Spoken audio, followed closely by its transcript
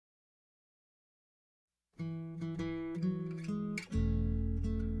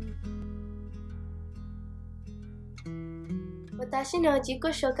Watashi no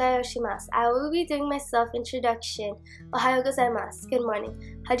jiku shokai o shimasu. I will be doing my self-introduction. Ohayo gozaimasu. Good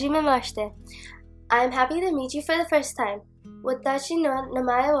morning. Hajimemashite. I am happy to meet you for the first time. Watashi no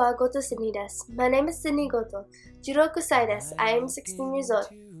namae wa Goto Sydney desu. My name is Sydney Goto. 16 sai desu. I am 16 years old.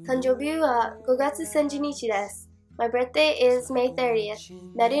 Tanjoubi wa 5月30日desu. My birthday is May 30th.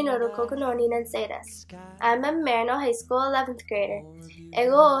 Meri no Rokoku no 2年生desu. I am a Marino High School 11th grader.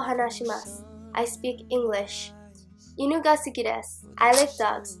 Eigo o hanashimasu. I speak English. Inu ga suki desu. I like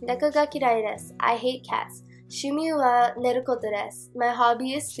dogs. Neko ga kirai desu. I hate cats. Shumi wa neru koto desu. My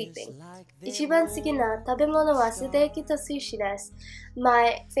hobby is sleeping. Ichiban suki na tabemono wa suteki to sushi desu.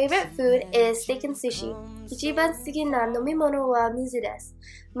 My favorite food is steak and sushi. Ichiban suki na nomimono wa mizu desu.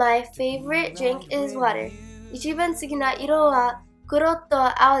 My favorite drink is water. Ichiban suki na iro wa kuro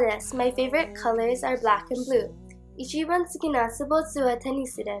to ao desu. My favorite colors are black and blue. Ichiban suki na subotsu wa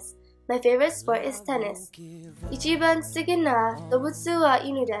tennisu desu. My favorite sport is tennis. Ichiban suki na dobutsu wa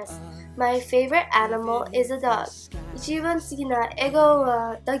inu desu. My favorite animal is a dog. Ichiban suki na ego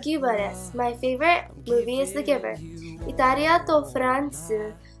wa Dagiba desu. My favorite movie is The Giver. Italia to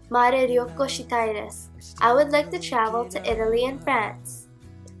Fransu mare ryoko shitai desu. I would like to travel to Italy and France.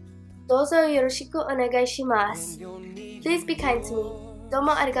 Dozo yoroshiku onegai shimasu. Please be kind to me.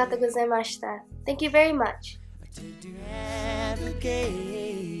 Domo arigatou gozaimashita. Thank you very much.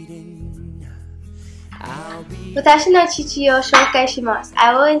 Watashi no chichi o shoukai shimasu.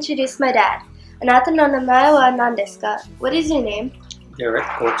 I will introduce my dad. Anata no namae wa nan desu ka? What is your name? Derek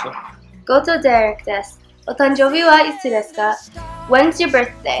Goto. Goto Derek desu. O tanjoubi wa itsu desu ka? When's your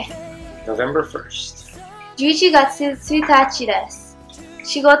birthday? November 1st. 11月1日desu.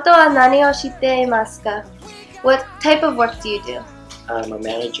 Shigoto wa nani o shite imasu ka? What type of work do you do? I'm a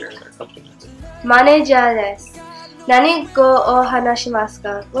manager in our company. Manager desu. Nani go o hanashimasu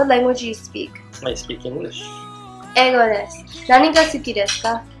ka? What language do you speak? I speak English. Eigo desu. Nani ga suki desu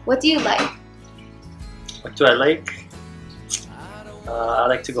ka? What do you like? What do I like? I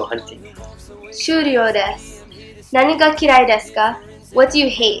like to go hunting. Shuryo desu. Nani ga kirai desu ka? What do you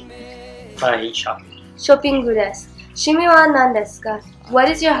hate? I hate shopping. Shoppingu desu. Shumi wa nan desu ka? What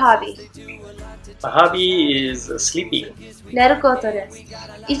is your hobby? My hobby is sleeping. Neru koto desu.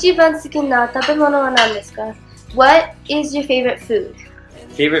 Ichiban suki na tabemono wa nan desu ka? What is your favorite food?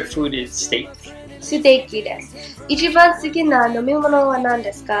 Favorite food is steak. Suteiki desu. Ichiban suki na nomimono wa nan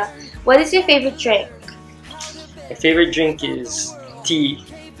desu ka? What is your favorite drink? My favorite drink is tea.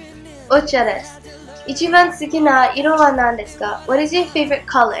 Ocha desu. Ichiban suki na iro wa nan desu ka? What is your favorite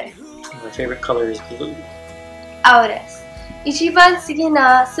color? My favorite color is blue. Ao desu. Ichiban suki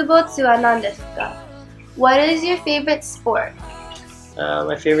na subotsu wa nan desu ka? What is your favorite sport?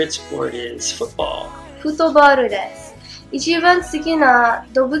 My favorite sport is football. Futobaru desu. Ichiban suki na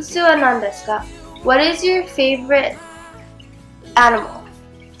dobutsu wa nan desu ka? What is your favorite animal?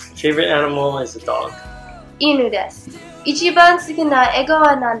 Favorite animal is a dog. Inu desu. Ichiban suki na ego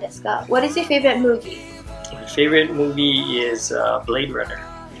wa nan desu ka? What is your favorite movie? My favorite movie is Blade Runner.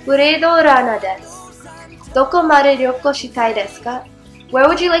 Blade Runner desu. Doko mare ryoko shitai desu ka? Where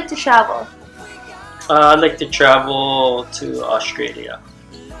would you like to travel? I'd like to travel to Australia.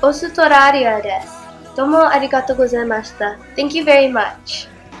 Australia desu. Domo arigatou gozaimashita. Thank you very much.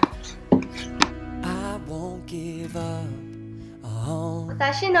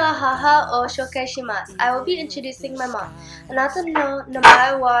 Watashi no haha o shoukai shimasu. I will be introducing my mom. Anata no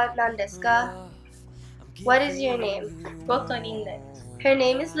namae wa nan desu ka? What is your name? Goto Rin desu. Her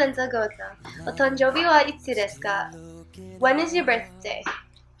name is Linza Goto. O tanjoubi wa itsu desu ka? When is your birthday?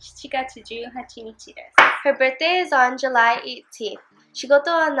 7月18日です。Her birthday is on July 18th.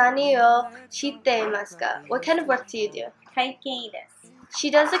 Shigoto wa nani o shite imasu ka? What kind of work do you do? 会計医です。 She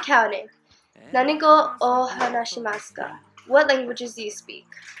does accounting. Nani go o hanashimasu ka? What languages do you speak?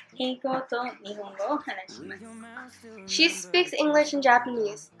 英語と日本語を話します。 She speaks English and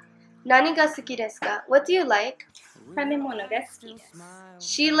Japanese. Nani ga suki desu ka? What do you like? 食べ物が好きです。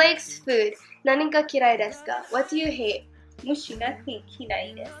 She likes food. Nani ga kirai desu ka? What do you hate? 虫が嫌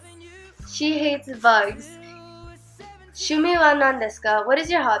いです。 She hates bugs. Shumi wa nan desu ka? What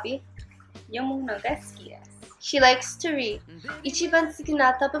is your hobby? 読むのが好きです。 She likes to read. Ichiban suki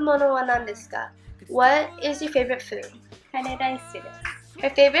na tabemono wa nan desu ka? What is your favorite food? カレーライスです。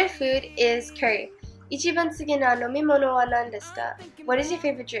 Her favorite food is curry. Ichiban suki na nomimono wa nan desu ka? What is your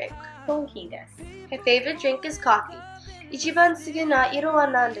favorite drink? コーヒーです。 Her favorite drink is coffee. Ichiban suki na iro wa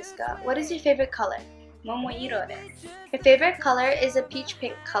nan desu ka? What is your favorite color? 桃色です。 Her favorite color is a peach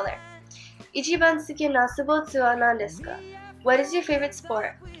pink color. Ichiban suki na subotsu wa nan desu ka? What is your favorite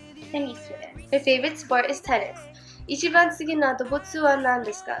sport? テニスです。 Her favorite sport is tennis. Ichiban suki na dobutsu wa nan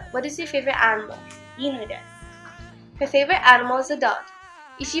desu ka? What is your favorite animal? 犬です。Her favorite animal is a dog.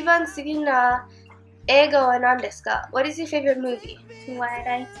 Ishiban suki na eiga wa nan desu ka? What is your favorite movie? トワイ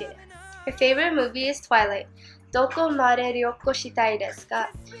ライトです。 Her favorite movie is Twilight. Doko made ryoko shitai desu ka?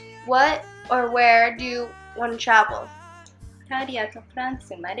 What or where do you want to travel? イタリアとフラン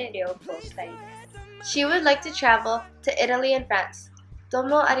スまで旅行したいです。 She would like to travel to Italy and France.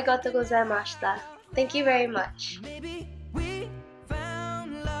 Domo arigatou gozaimashita. Thank you very much.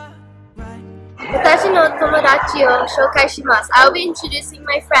 私の友達を紹介します。I'll be introducing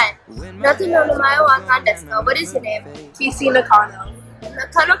my friend. あなたの名前は何ですか? What is your name? Casey Nakano,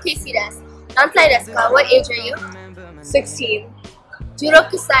 Nakano Casey です。何歳ですか? What age are you? 16.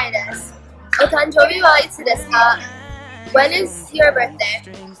 16歳です。お誕生日はいつですか? When is your birthday?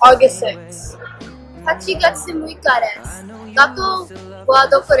 August 6. 8月6日です。学校は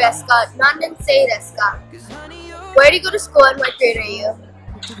どこですか? 何年生ですか? Where do you go to school and what grade are you?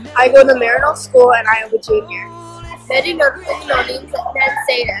 I go to Marinal School and I am a junior. メリノの年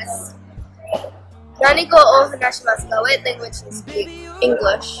生です。何語を話しますか? What language do you speak?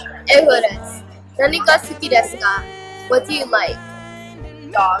 English. 英語です。何が好きですか? What do you like?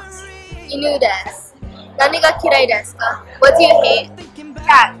 Dogs. 犬です。何が嫌いですか? What do you hate?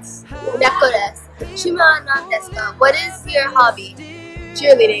 Cats. 猫です。趣味は何ですか? What is your hobby?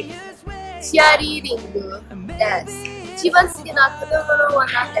 Cheerleading. チアリーディングです。一番好きな食べ物は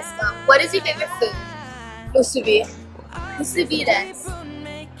何ですか? What is your favorite food? Musubi. 結びです。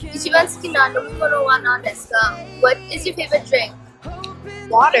一番好きな飲み物は何ですか? What is your favorite drink?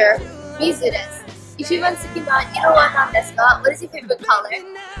 Water. 水です。一番好きな色は何ですか? What is your favorite color?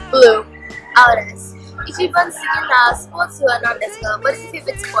 Blue. 青です。一番好きなスポーツは何ですか? What is your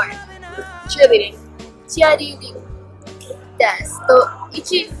favorite sport? Cheerleading. チアリーディングです。と、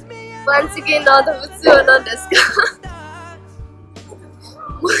一番好きな動物は何ですか?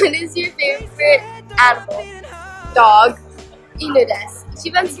 What is your favorite animal? Dog. 犬です。一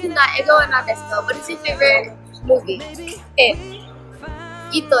番好きな映画は何ですか? What is your favorite movie? It.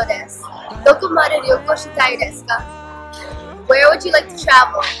 糸です。どこまで旅行したいですか? Where would you like to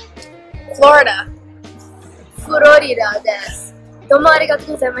travel? Florida. フロリダです。どうもありがと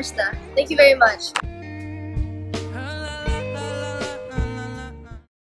うございました。Thank you very much.